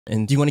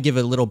And do you want to give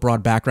a little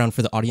broad background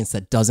for the audience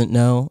that doesn't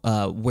know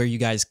where you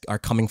guys are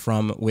coming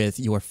from with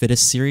your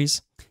Fittest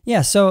series?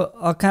 Yeah, so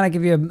I'll kind of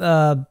give you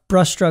a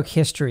brushstroke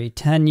history.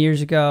 10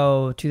 years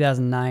ago,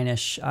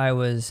 2009-ish, I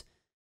was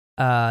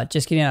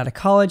just getting out of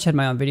college, had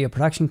my own video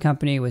production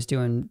company, was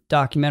doing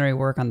documentary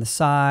work on the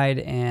side,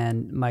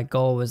 and my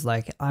goal was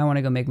like, I want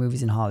to go make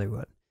movies in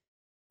Hollywood.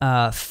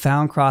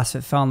 Found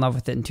CrossFit, fell in love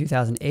with it in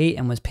 2008,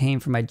 and was paying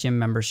for my gym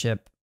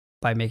membership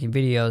by making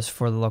videos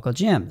for the local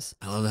gyms.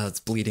 I love how it's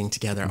bleeding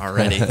together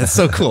already. That's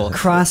so cool.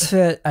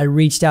 CrossFit, I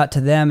reached out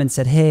to them and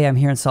said, hey, I'm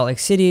here in Salt Lake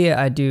City.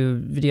 I do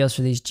videos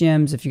for these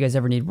gyms. If you guys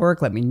ever need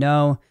work, let me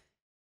know.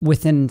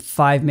 Within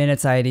 5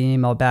 minutes, I had an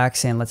email back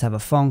saying, let's have a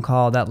phone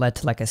call. That led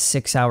to like a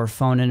 6-hour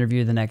phone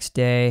interview the next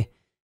day.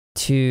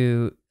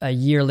 To a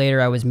year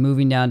later, I was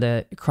moving down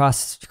to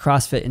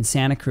CrossFit in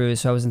Santa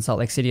Cruz. So I was in Salt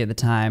Lake City at the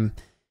time.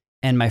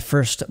 And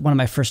one of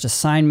my first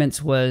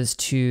assignments was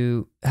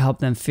to help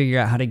them figure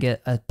out how to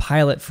get a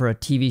pilot for a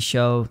TV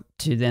show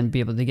to then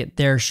be able to get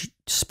their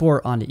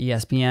sport onto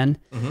ESPN.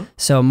 Mm-hmm.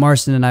 So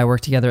Marston and I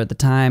worked together at the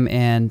time,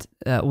 and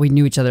we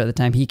knew each other at the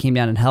time. He came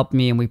down and helped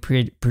me, and we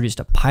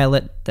produced a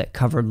pilot that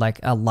covered like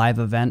a live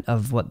event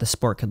of what the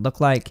sport could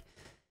look like.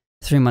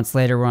 3 months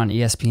later, we're on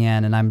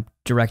ESPN, and I'm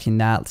directing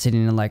that,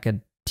 sitting in like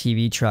a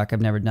TV truck.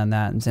 I've never done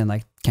that, and saying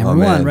like, camera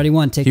one, ready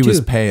one, take two. He was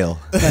pale.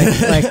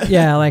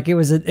 Yeah, like it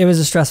was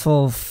a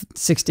stressful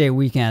 6-day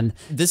weekend.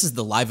 This is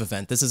the live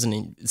event. This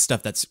isn't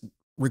stuff that's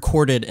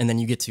recorded and then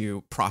you get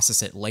to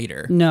process it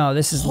later. No,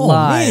 this is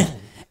live.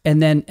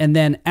 Man. And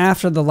then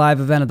after the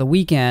live event of the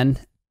weekend,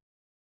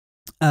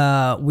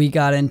 we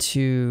got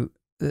into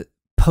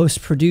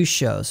post-produced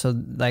shows. So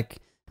like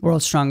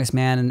World's Strongest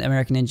Man and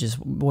American Ninja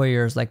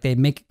Warriors, like they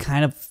make it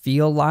kind of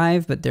feel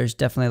live, but there's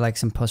definitely like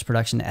some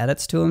post-production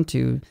edits to them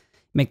to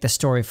make the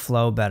story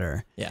flow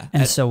better. Yeah.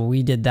 And so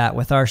we did that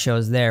with our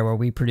shows there, where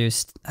we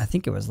produced, I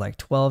think it was like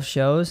 12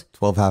 shows.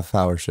 12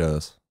 half-hour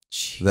shows.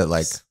 Jeez. That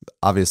like,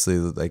 obviously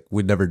like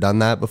we'd never done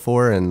that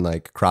before, and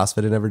like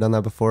CrossFit had never done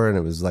that before, and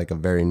it was like a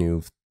very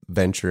new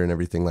venture and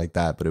everything like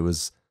that. But it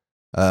was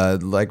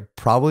like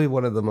probably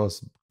one of the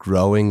most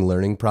growing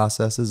learning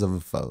processes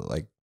of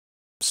like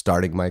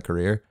starting my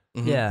career.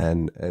 Mm-hmm. Yeah.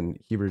 And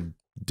Heber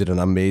did an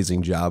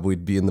amazing job.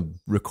 We'd be in the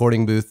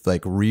recording booth,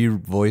 like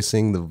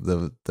re-voicing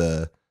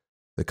the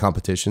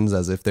competitions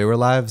as if they were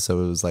live. So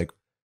it was like,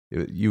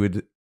 you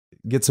would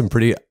get some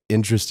pretty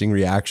interesting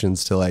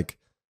reactions to like,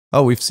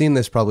 oh, we've seen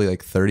this probably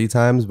like 30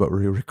 times, but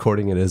we're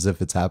recording it as if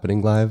it's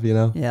happening live, you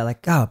know? Yeah,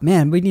 like, oh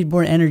man, we need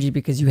more energy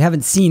because you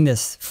haven't seen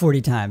this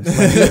 40 times.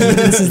 Like,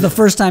 this is the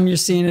first time you're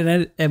seeing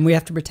it, and we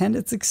have to pretend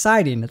it's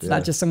exciting. It's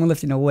not just someone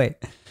lifting a weight.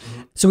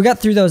 So we got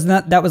through those, and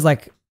that was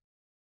like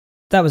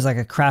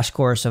a crash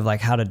course of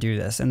like how to do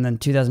this. And then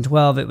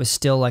 2012, it was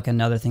still like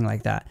another thing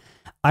like that.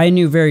 I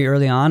knew very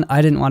early on,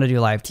 I didn't want to do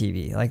live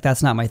TV. Like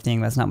that's not my thing.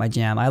 That's not my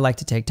jam. I like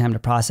to take time to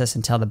process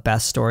and tell the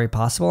best story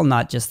possible,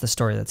 not just the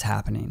story that's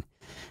happening,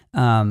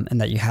 and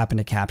that you happen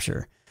to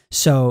capture.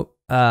 So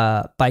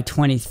by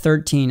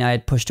 2013, I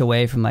had pushed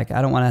away from like,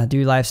 I don't want to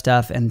do live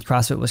stuff. And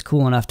CrossFit was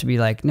cool enough to be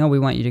like, no, we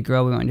want you to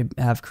grow. We want you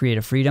to have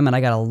creative freedom. And I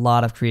got a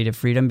lot of creative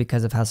freedom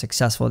because of how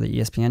successful the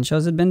ESPN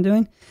shows had been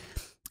doing.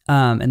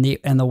 And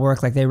the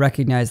work, like they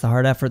recognized the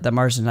hard effort that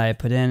Marston and I had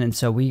put in. And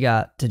so we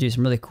got to do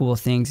some really cool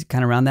things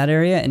kind of around that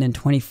area. And in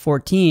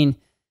 2014,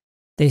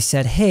 they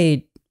said,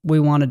 hey, we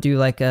want to do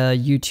like a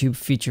YouTube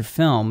feature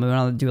film. We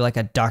want to do like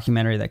a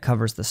documentary that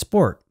covers the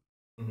sport.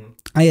 Mm-hmm.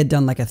 I had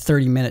done like a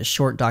 30-minute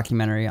short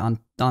documentary on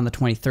the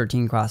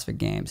 2013 CrossFit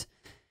Games.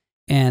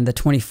 And the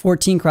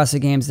 2014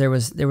 CrossFit Games, there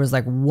was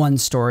like one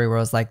story where I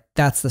was like,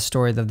 that's the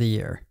story of the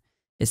year.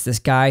 It's this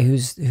guy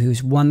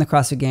who's won the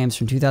CrossFit Games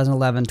from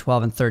 2011,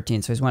 12, and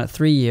 13. So he's won it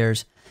 3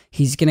 years.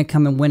 He's going to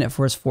come and win it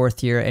for his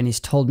 4th year. And he's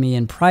told me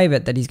in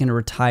private that he's going to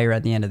retire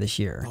at the end of this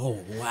year.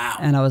 Oh, wow.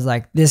 And I was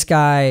like, this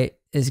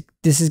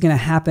is going to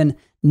happen.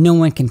 No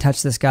one can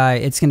touch this guy.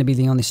 It's going to be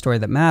the only story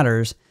that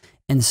matters.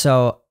 And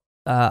so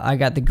I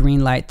got the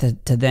green light to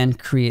then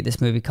create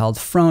this movie called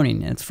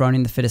Froning. And it's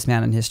Froning, the Fittest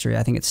Man in History.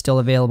 I think it's still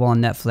available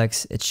on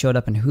Netflix. It showed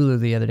up in Hulu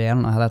the other day. I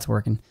don't know how that's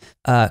working.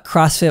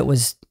 CrossFit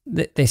was...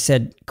 They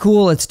said,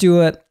 cool, let's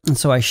do it. And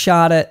so I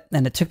shot it,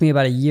 and it took me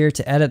about a year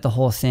to edit the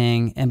whole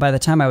thing. And by the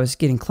time I was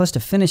getting close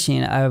to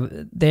finishing,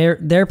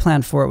 their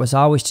plan for it was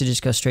always to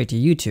just go straight to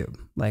YouTube.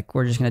 Like,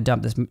 we're just going to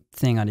dump this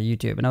thing onto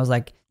YouTube. And I was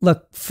like,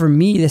 look, for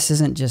me, this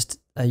isn't just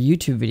a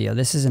YouTube video.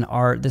 This is an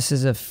art. This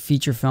is a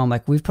feature film.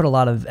 Like, we've put a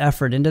lot of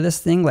effort into this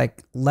thing.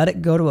 Like, let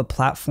it go to a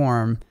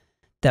platform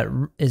that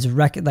is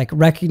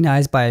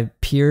recognized by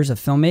peers of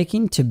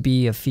filmmaking to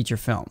be a feature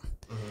film.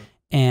 Mm-hmm.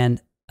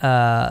 And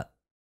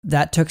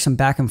that took some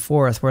back and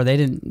forth where they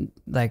didn't,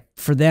 like,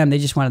 for them, they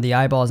just wanted the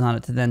eyeballs on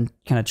it to then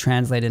kind of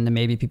translate into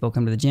maybe people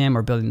come to the gym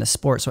or building the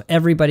sport. So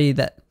everybody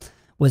that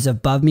was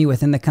above me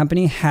within the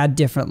company had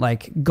different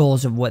like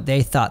goals of what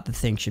they thought the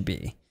thing should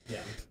be.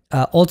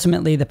 Yeah.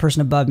 Ultimately, the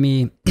person above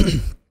me,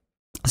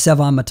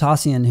 Sevan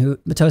Matosian,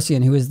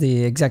 who is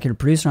the executive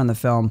producer on the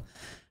film,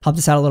 helped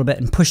us out a little bit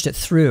and pushed it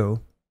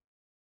through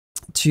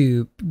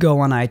to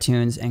go on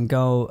iTunes and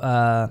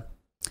go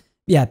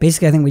Yeah,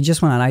 basically, I think we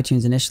just went on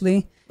iTunes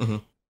initially. Mm-hmm.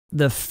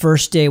 The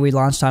first day we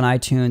launched on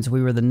iTunes,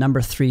 we were the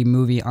 #3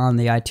 movie on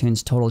the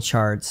iTunes total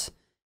charts.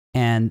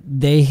 And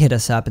they hit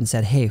us up and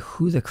said, hey,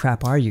 who the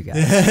crap are you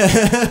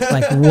guys?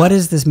 Like, what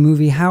is this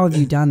movie? How have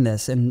you done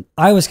this? And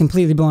I was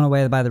completely blown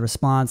away by the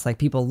response. Like,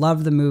 people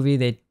loved the movie.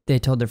 They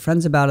told their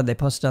friends about it. They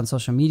posted on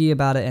social media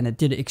about it, and it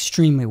did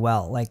extremely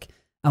well. Like,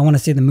 I want to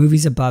say the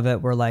movies above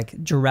it were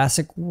like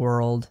Jurassic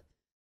World.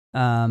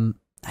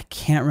 I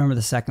can't remember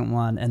the second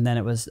one. And then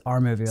it was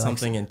our movie.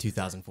 Something like, in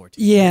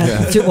 2014.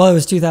 Yeah. Well, it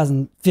was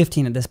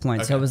 2015 at this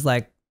point. Okay. So it was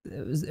like,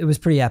 it was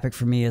pretty epic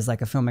for me as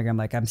like a filmmaker. I'm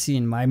like, I'm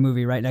seeing my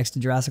movie right next to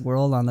Jurassic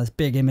World on this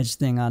big image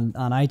thing on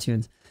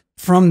iTunes.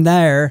 From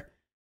there,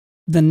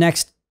 the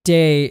next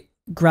day,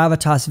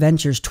 Gravitas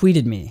Ventures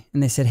tweeted me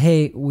and they said,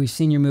 hey, we've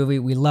seen your movie.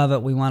 We love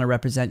it. We want to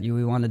represent you.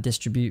 We want to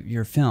distribute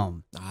your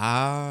film.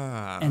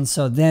 And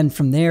so then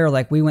from there,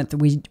 like we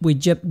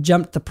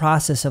jumped the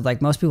process of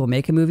like most people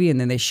make a movie and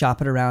then they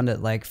shop it around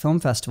at like film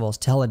festivals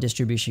till a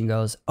distribution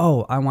goes,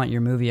 oh, I want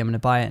your movie. I'm going to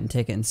buy it and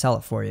take it and sell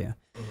it for you.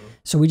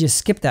 So we just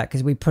skipped that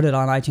because we put it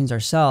on iTunes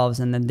ourselves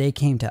and then they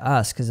came to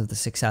us because of the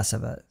success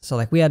of it. So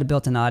like we had a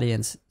built-in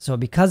audience. So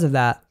because of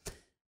that,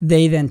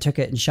 they then took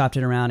it and shopped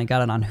it around and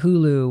got it on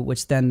Hulu,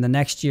 which then the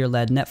next year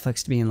led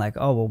Netflix to being like,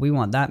 oh, well, we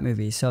want that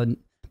movie. So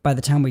by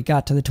the time we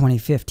got to the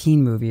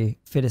 2015 movie,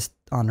 Fittest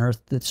on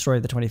Earth, the story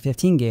of the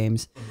 2015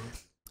 games,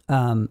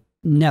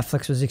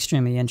 Netflix was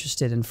extremely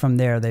interested. And from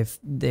there,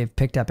 they've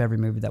picked up every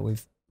movie that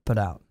we've put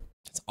out.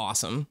 That's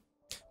awesome.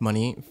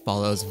 Money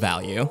follows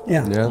value.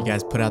 Yeah. You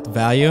guys put out the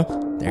value,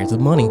 there's the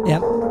money.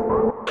 Yep.